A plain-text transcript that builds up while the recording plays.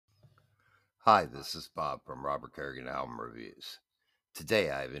Hi, this is Bob from Robert Kerrigan Album Reviews. Today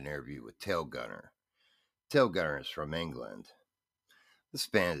I have an interview with Tailgunner. Tailgunner is from England. This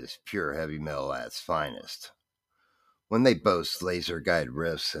band is pure heavy metal at its finest. When they boast laser-guided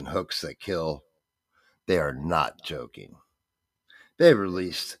riffs and hooks that kill, they are not joking. They have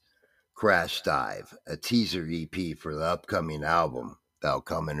released Crash Dive, a teaser EP for the upcoming album that'll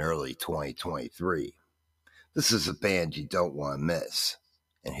come in early 2023. This is a band you don't want to miss.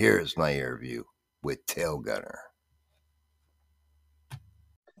 And here is my interview with Tailgunner.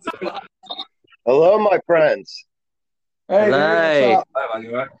 Hello, my friends. Hey, Hello.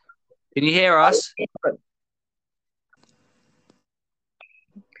 what's up? Can you hear us?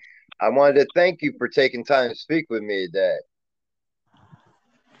 I wanted to thank you for taking time to speak with me today.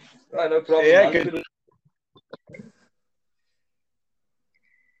 No problem. Yeah, good.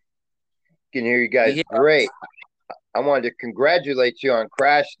 Can hear you guys great. I wanted to congratulate you on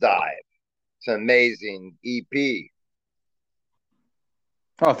Crash Dive. It's an amazing EP.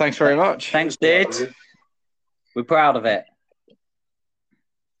 Oh, thanks very much. Thanks, dude. We're proud of it.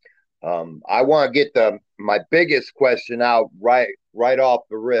 I want to get my biggest question out right off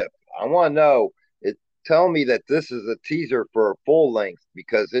the rip. I want to know, tell me that this is a teaser for a full length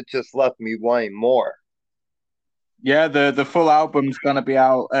because it just left me wanting more. Yeah, the full album's going to be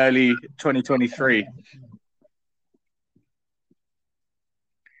out early 2023.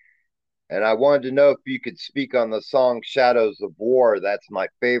 And I wanted to know if you could speak on the song Shadows of War. That's my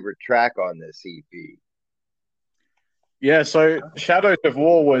favorite track on this EP. Yeah, so Shadows of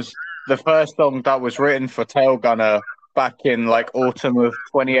War was the first song that was written for Tailgunner back in autumn of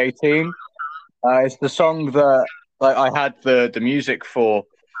 2018. It's the song that I had the music for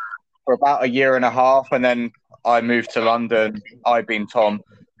about a year and a half, and then I moved to London. Tom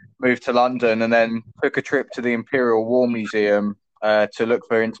moved to London and then took a trip to the Imperial War Museum to look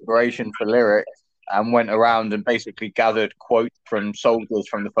for inspiration for lyrics, and went around and basically gathered quotes from soldiers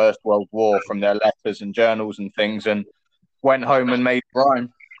from the First World War, from their letters and journals and things, and went home and made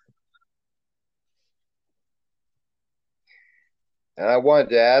rhyme. And I wanted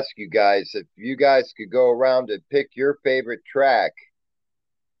to ask you guys, if you guys could go around and pick your favorite track,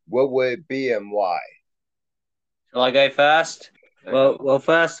 what would it be and why? Shall I go first? Well,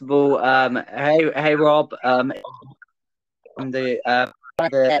 first of all, hey, Rob. I'm the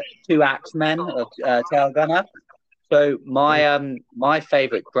two axemen of Tailgunner. So my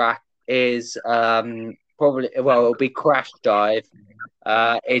favorite track is it'll be Crash Dive.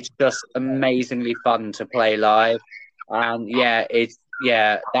 It's just amazingly fun to play live, and that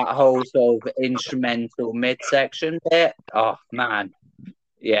whole sort of instrumental midsection bit. Oh man,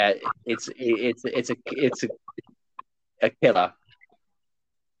 yeah, it's a killer.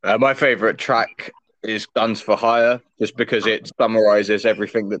 My favorite track is Guns for Hire, just because it summarizes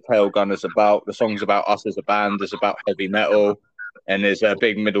everything that Tailgunner's about. The song's about us as a band, it's about heavy metal, and there's a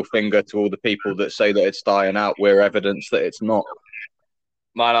big middle finger to all the people that say that it's dying out. We're evidence that it's not.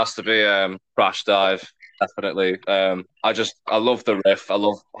 Mine has to be Crash Dive, definitely. I love the riff. I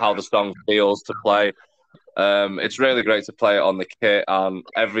love how the song feels to play. It's really great to play it on the kit, and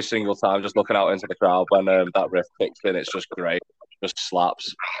every single time just looking out into the crowd when that riff kicks in, it's just great. Just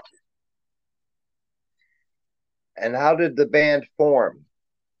slaps. And how did the band form?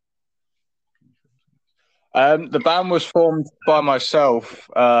 The band was formed by myself.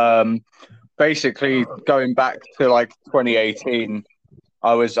 Basically, going back to 2018,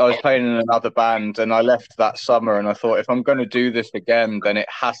 I was playing in another band, and I left that summer. And I thought, if I'm going to do this again, then it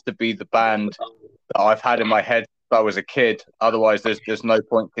has to be the band that I've had in my head since I was a kid. Otherwise, there's no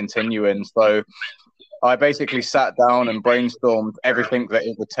point continuing. So I basically sat down and brainstormed everything that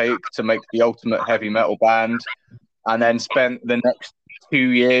it would take to make the ultimate heavy metal band, and then spent the next 2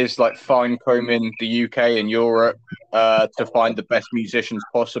 years fine combing the UK and Europe to find the best musicians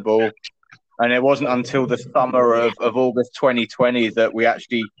possible. And it wasn't until the summer of August 2020 that we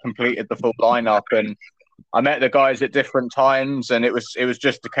actually completed the full lineup. And I met the guys at different times, and it was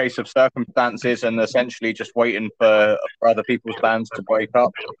just a case of circumstances and essentially just waiting for other people's bands to break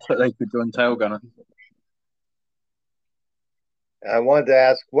up so they could join Tailgunner. I wanted to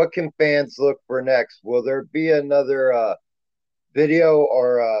ask, what can fans look for next? Will there be another video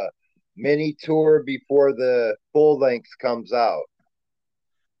or a mini tour before the full length comes out?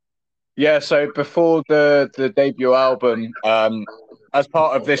 Yeah, so before the debut album, as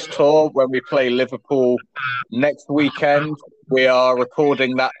part of this tour, when we play Liverpool next weekend, we are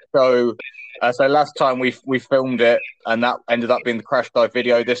recording that show. So last time we filmed it, and that ended up being the Crash Dive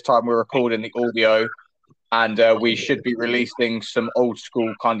video. This time we're recording the audio, and we should be releasing some old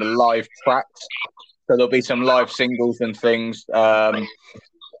school kind of live tracks. So there'll be some live singles and things.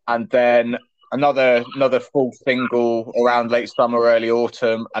 And then another full single around late summer, early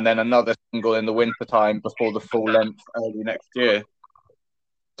autumn, and then another single in the winter time before the full length early next year.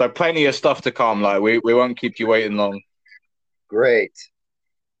 So plenty of stuff to come. Like we won't keep you waiting long. Great.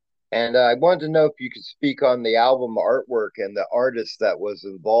 And I wanted to know if you could speak on the album artwork and the artist that was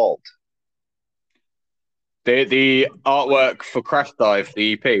involved. The artwork for Crash Dive,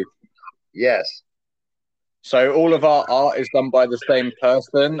 the EP. Yes. So all of our art is done by the same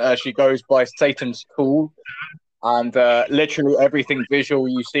person. She goes by Satan's Cool. And literally everything visual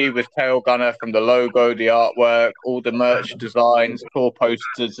you see with Tailgunner, from the logo, the artwork, all the merch designs, tour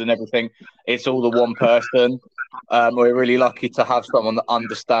posters and everything, it's all the one person. We're really lucky to have someone that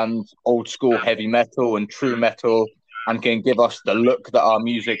understands old school heavy metal and true metal and can give us the look that our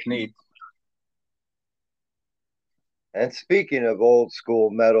music needs. And speaking of old school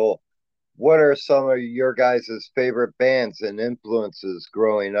metal, what are some of your guys' favorite bands and influences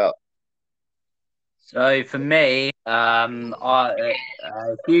growing up? So for me, a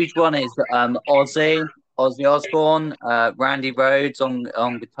huge one is Ozzy Osbourne, Randy Rhoads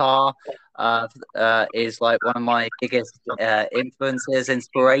on guitar. Is like one of my biggest influences,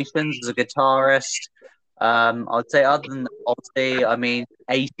 inspirations as a guitarist. I'd say other than Ozzy, I mean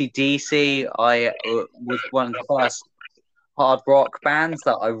AC/DC. I was one of the first hard rock bands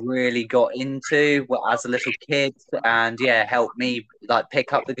that I really got into as a little kid, and yeah, helped me like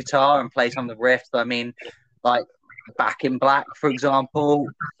pick up the guitar and play some of the riffs. I mean, like Back in Black, for example,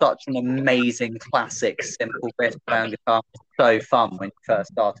 such an amazing classic, simple riff on guitar. So fun when you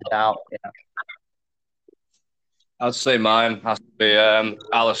first started out. Yeah. I'd say mine has to be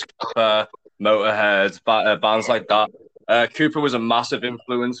Alice Cooper, Motorhead, bands like that. Cooper was a massive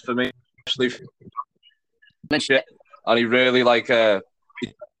influence for me, especially and he really that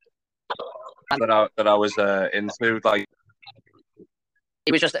I was into. Like,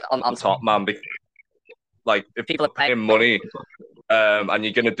 it was just on top, man. Because, like, if people are paying money and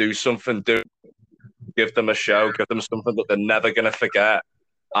you're gonna do something, give them a show, give them something that they're never gonna forget,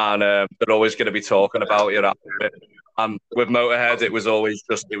 and they're always gonna be talking about you. And with Motorhead, it was always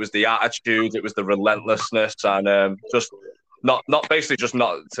the attitude, it was the relentlessness, and just not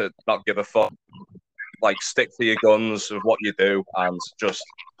give a fuck. Like, stick to your guns of what you do and just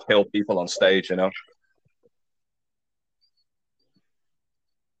kill people on stage, you know?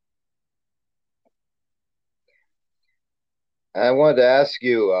 I wanted to ask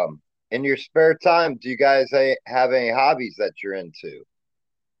you, in your spare time, do you guys have any hobbies that you're into?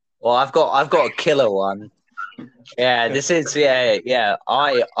 Well, I've got a killer one. Yeah, this is yeah.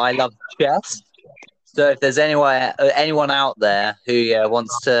 I love chess. So if there's anyone out there who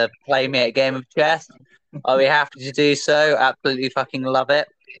wants to play me a game of chess, I'll be happy to do so. Absolutely fucking love it.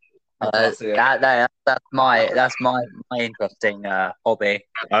 That's my interesting hobby.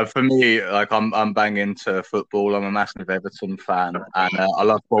 For me, like I'm bang into football. I'm a massive Everton fan, and I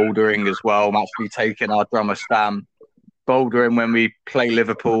love bouldering as well. I'm actually taking our drummer Stam bouldering when we play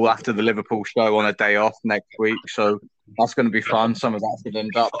Liverpool after the Liverpool show on a day off next week. So that's going to be fun. Some of that should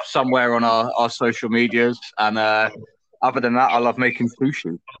end up somewhere on our social medias. And other than that, I love making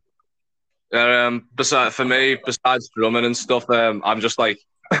sushi. Besides drumming and stuff, I'm just like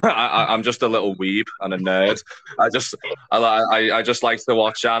I'm just a little weeb and a nerd. I just like to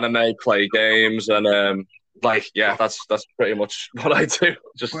watch anime, play games, and that's pretty much what I do.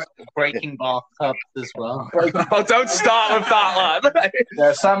 Just breaking bathtubs as well. Oh, don't start with that, lad.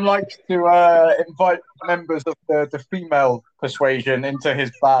 Yeah, Sam likes to invite members of the female persuasion into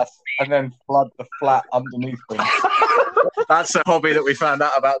his bath and then flood the flat underneath them. That's a hobby that we found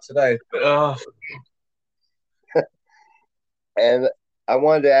out about today. And I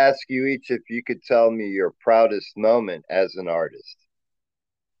wanted to ask you each if you could tell me your proudest moment as an artist.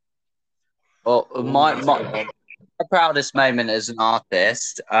 Well, my proudest moment as an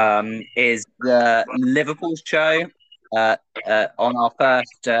artist is the Liverpool show on our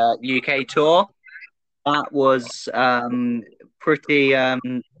first UK tour. That was pretty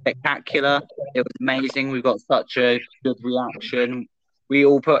spectacular. It was amazing. We got such a good reaction. We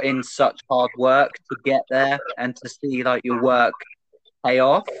all put in such hard work to get there, and to see like your work pay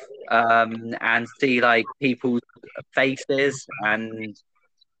off, and see like people's faces and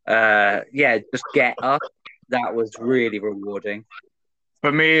just get up. That was really rewarding.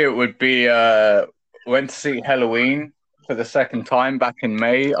 For me, it would be went to see Halloween for the second time back in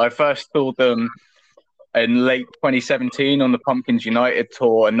May. I first saw them in late 2017 on the Pumpkins United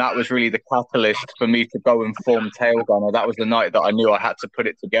tour, and that was really the catalyst for me to go and form Tailgunner. That was the night that I knew I had to put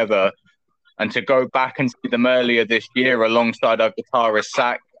it together. And to go back and see them earlier this year alongside our guitarist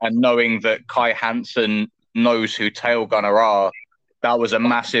Zach, and knowing that Kai Hansen knows who Tailgunner are, that was a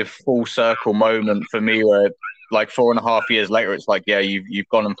massive full circle moment for me where like 4.5 years later, it's like, yeah, you've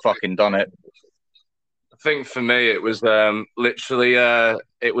gone and fucking done it. I think for me, it was literally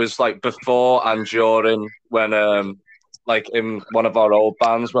it was like before and during when like in one of our old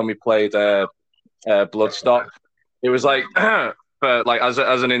bands when we played Bloodstock. It was like, but like as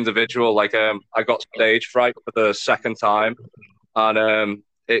an individual, like I got stage fright for the second time, and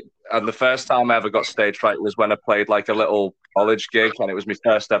the first time I ever got stage fright was when I played like a little college gig, and it was my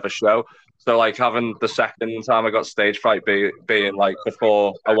first ever show. So like having the second time I got stage fright being like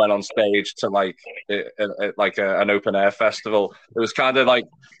before I went on stage to like an open air festival, it was kind of like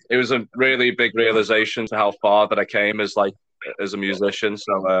it was a really big realization to how far that I came as like as a musician.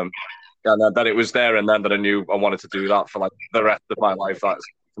 So and that it was there and then that I knew I wanted to do that for like the rest of my life. That's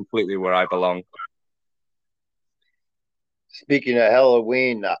completely where I belong. Speaking of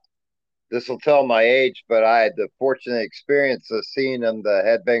Halloween, this will tell my age, but I had the fortunate experience of seeing them the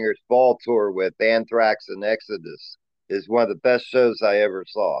Headbangers Ball Tour with Anthrax and Exodus. Is one of the best shows I ever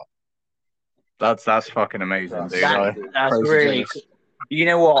saw. That's fucking amazing, dude. That's really cool. You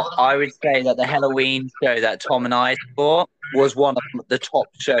know what? I would say that the Halloween show that Tom and I saw was one of the top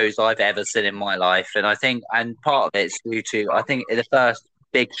shows I've ever seen in my life. And I think, and part of it's due to, I think the first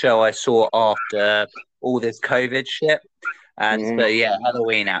big show I saw after all this COVID shit. And so, yeah,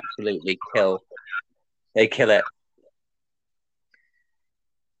 Halloween absolutely kill. They kill it.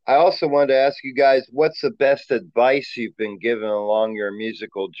 I also wanted to ask you guys, what's the best advice you've been given along your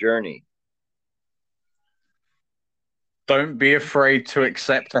musical journey? Don't be afraid to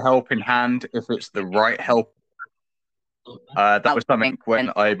accept a helping hand if it's the right help. That was something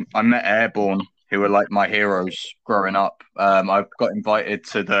when I met Airborne, who were like my heroes growing up. I got invited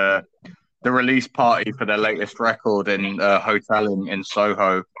to the release party for their latest record in a hotel in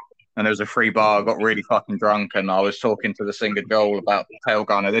Soho. And there was a free bar. I got really fucking drunk, and I was talking to the singer Joel about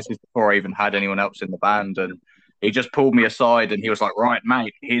Tailgunner. This is before I even had anyone else in the band. And he just pulled me aside and he was like, right,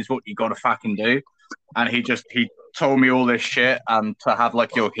 mate, here's what you got to fucking do. And he told me all this shit, and to have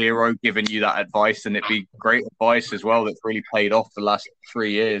like your hero giving you that advice, and it be great advice as well, that's really paid off the last 3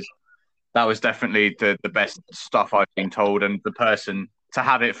 years. That was definitely the best stuff I've been told. And the person to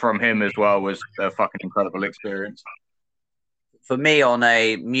have it from him as well was a fucking incredible experience. For me, on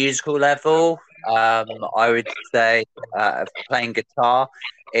a musical level, I would say playing guitar.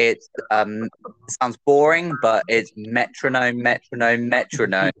 It sounds boring, but it's metronome, metronome,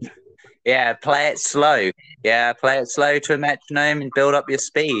 metronome. Yeah, play it slow. Yeah, play it slow to a metronome and build up your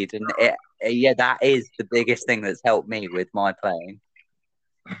speed. And that is the biggest thing that's helped me with my playing.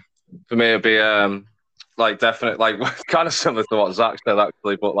 For me, it'd be like definitely like kind of similar to what Zach said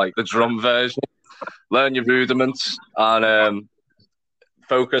actually, but like the drum version. Learn your rudiments and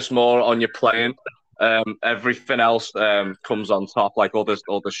focus more on your playing. Everything else comes on top, like all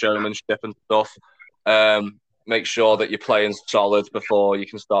the showmanship and stuff. Make sure that you're playing solid before you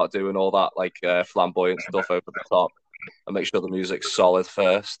can start doing all that like flamboyant stuff over the top, and make sure the music's solid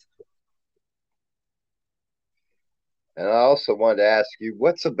first. And I also wanted to ask you,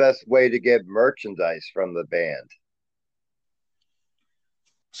 what's the best way to get merchandise from the band?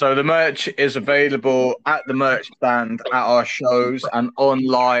 So the merch is available at the merch stand at our shows and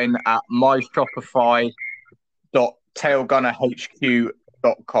online at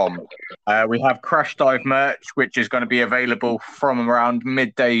myshopify.tailgunnerhq.com. We have Crash Dive merch, which is going to be available from around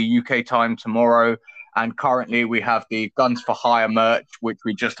midday UK time tomorrow. And currently we have the Guns for Hire merch, which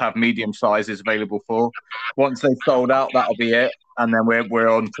we just have medium sizes available for. Once they've sold out, that'll be it. And then we're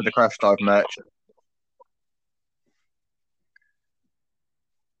on to the Crash Dive merch.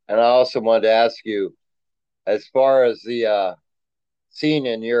 And I also wanted to ask you, as far as the scene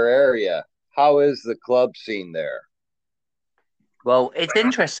in your area, how is the club scene there? Well, it's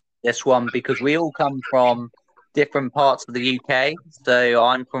interesting, this one, because we all come from different parts of the UK. So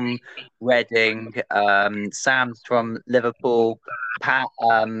I'm from Reading, Sam's from Liverpool, Pat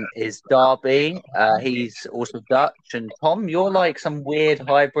is Derby, he's also Dutch, and Tom, you're like some weird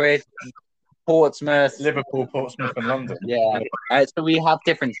hybrid. Portsmouth, Liverpool, Portsmouth, and London. Yeah. So we have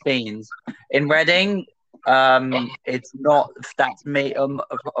different scenes in Reading. It's not, that's me on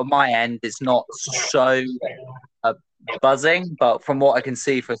my end. It's not so buzzing, but from what I can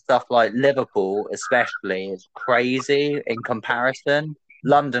see for stuff like Liverpool, especially, it's crazy in comparison.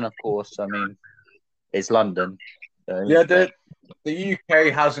 London, of course. I mean, it's London. So. Yeah, the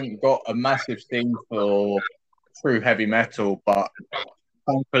UK hasn't got a massive scene for true heavy metal, but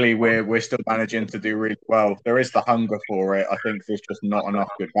thankfully we're still managing to do really well. There is the hunger for it. I think there's just not enough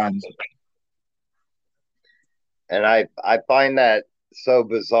good bands. And I find that so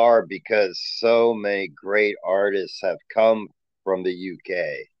bizarre because so many great artists have come from the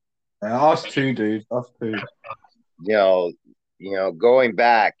UK. Us too, dude. Us too. Going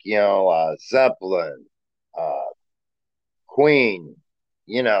back, Zeppelin, Queen,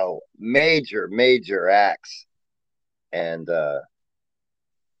 major acts. And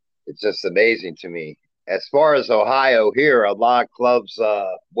it's just amazing to me. As far as Ohio here, a lot of clubs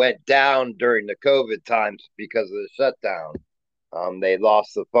went down during the COVID times because of the shutdown. They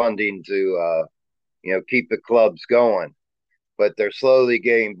lost the funding to, keep the clubs going. But they're slowly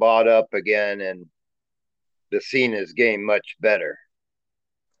getting bought up again, and the scene is getting much better.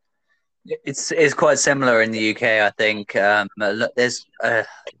 It's quite similar in the UK, I think. There's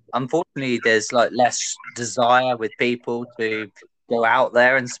unfortunately there's like less desire with people to go out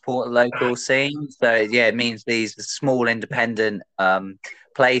there and support the local scene. So yeah, it means these small independent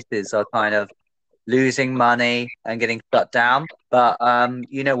places are kind of losing money and getting shut down. But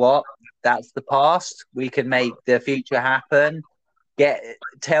you know what? That's the past. We can make the future happen. Get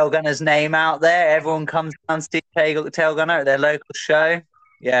Tailgunner's name out there. Everyone comes down to see Tailgunner at their local show.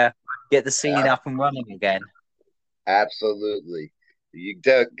 Yeah, get the scene up and running again. Absolutely. You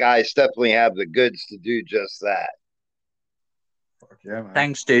guys definitely have the goods to do just that. Yeah, man.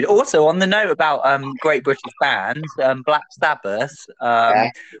 Thanks, dude. Also, on the note about Great British bands, Black Sabbath,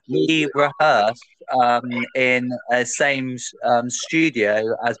 we rehearsed in the same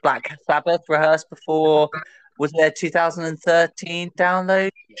studio as Black Sabbath rehearsed before. Was their 2013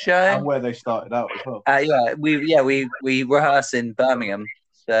 download show? And where they started out as well. We rehearsed in Birmingham.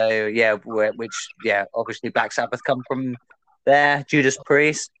 So yeah, which obviously Black Sabbath come from there. Judas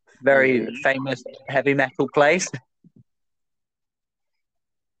Priest, very famous heavy metal place.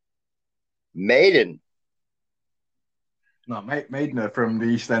 Maiden. No, Maiden are from the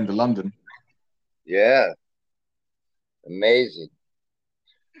East End of London. Yeah. Amazing.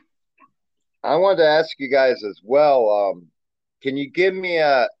 I wanted to ask you guys as well, can you give me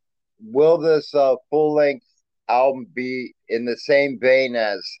will this full-length album be in the same vein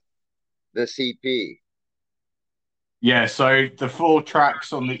as the EP? Yeah, so the 4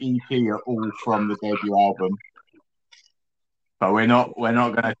 tracks on the EP are all from the debut album. But we're not going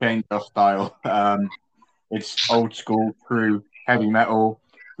to change our style. It's old school, true heavy metal,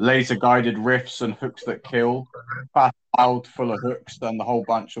 laser guided riffs and hooks that kill, fast, loud, full of hooks, and the whole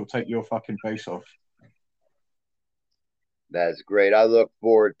bunch will take your fucking face off. That's great. I look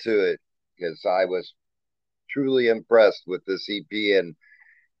forward to it because I was truly impressed with this EP, and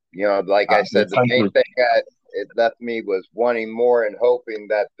like I said, the main thing that it left me was wanting more and hoping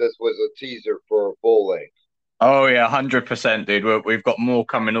that this was a teaser for a full length. Oh yeah, 100%, dude. We've got more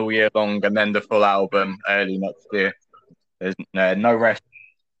coming all year long, and then the full album early next year. There's no rest.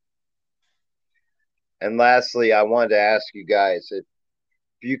 And lastly, I wanted to ask you guys if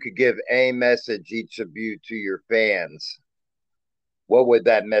you could give a message, each of you, to your fans, what would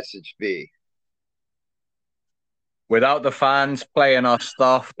that message be? Without the fans playing our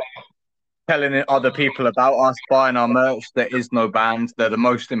stuff, telling other people about us, buying our merch, there is no band. They're the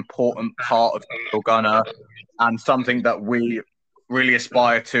most important part of Tailgunner, and something that we really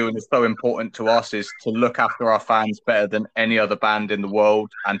aspire to and is so important to us is to look after our fans better than any other band in the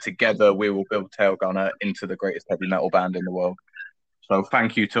world, and together we will build Tailgunner into the greatest heavy metal band in the world. So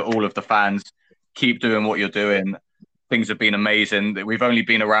thank you to all of the fans. Keep doing what you're doing. Things have been amazing. We've only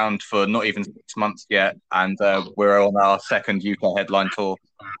been around for not even 6 months yet, and we're on our second UK headline tour.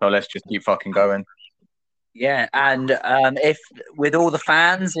 So let's just keep fucking going. Yeah, and if with all the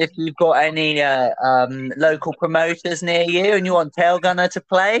fans, if you've got any local promoters near you and you want Tailgunner to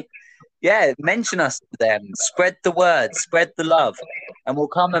play, mention us to them. Spread the word, spread the love, and we'll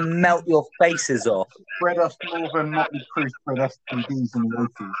come and melt your faces off. Spread us more than Motley Crue spread us CDs in the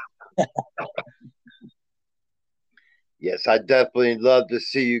 80s. Yes, I'd definitely love to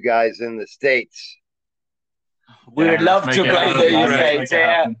see you guys in the States. We would love to play the States,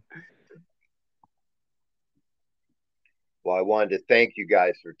 yeah. Well, I wanted to thank you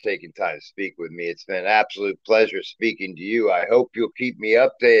guys for taking time to speak with me. It's been an absolute pleasure speaking to you. I hope you'll keep me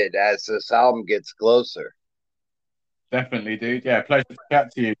updated as this album gets closer. Definitely, dude. Yeah, pleasure to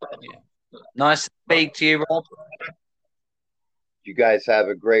chat to you. Nice to speak to you, Rob. You guys have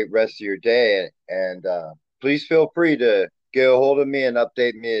a great rest of your day, and please feel free to get a hold of me and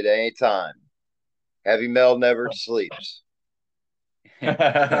update me at any time. Heavy Metal never sleeps.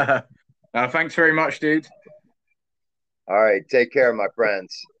 Thanks very much, dude. All right, take care, my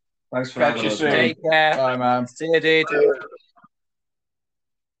friends. Thanks for having us. Take care. Bye, man. See you, dude.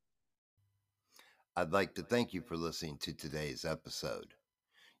 I'd like to thank you for listening to today's episode.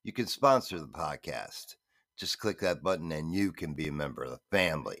 You can sponsor the podcast. Just click that button and you can be a member of the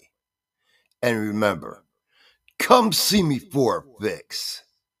family. And remember, Come see me for a fix.